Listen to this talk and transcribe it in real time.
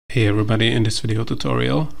Hey everybody, in this video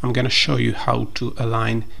tutorial I'm going to show you how to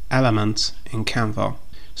align elements in Canva.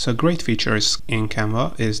 So a great feature in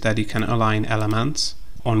Canva is that you can align elements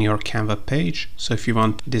on your Canva page. So if you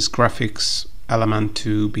want this graphics element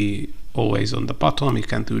to be always on the bottom, you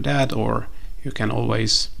can do that, or you can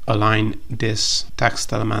always align this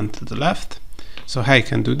text element to the left. So how you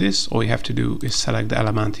can do this, all you have to do is select the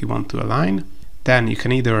element you want to align. Then you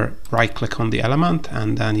can either right click on the element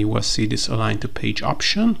and then you will see this align to page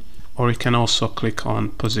option, or you can also click on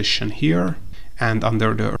position here, and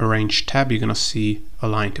under the arrange tab you're gonna see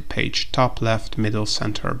align to page, top, left, middle,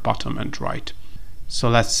 center, bottom and right. So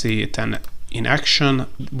let's see it then in action,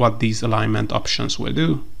 what these alignment options will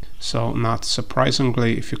do. So not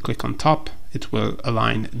surprisingly, if you click on top, it will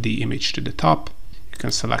align the image to the top. You can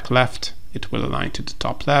select left, it will align to the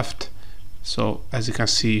top left. So as you can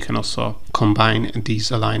see, you can also combine these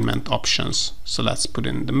alignment options. So let's put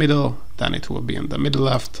in the middle, then it will be in the middle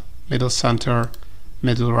left, middle center,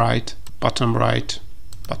 middle right, bottom left,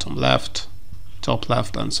 top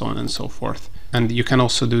left, and so on and so forth. And you can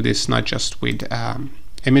also do this not just with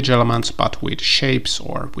image elements, but with shapes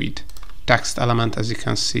or with text element, as you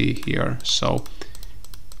can see here. So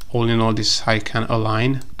all in all, this is how you can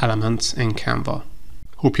align elements in Canva.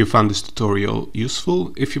 Hope you found this tutorial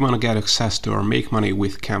useful. If you want to get access to our Make Money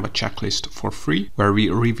with Canva checklist for free, where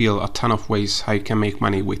we reveal a ton of ways how you can make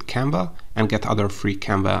money with Canva and get other free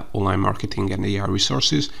Canva online marketing and AI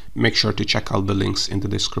resources, make sure to check out the links in the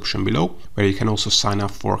description below, where you can also sign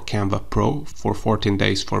up for Canva Pro for 14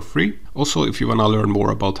 days for free. Also, if you want to learn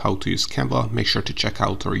more about how to use Canva, make sure to check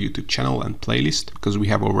out our YouTube channel and playlist, because we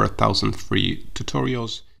have over 1,000 free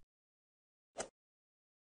tutorials.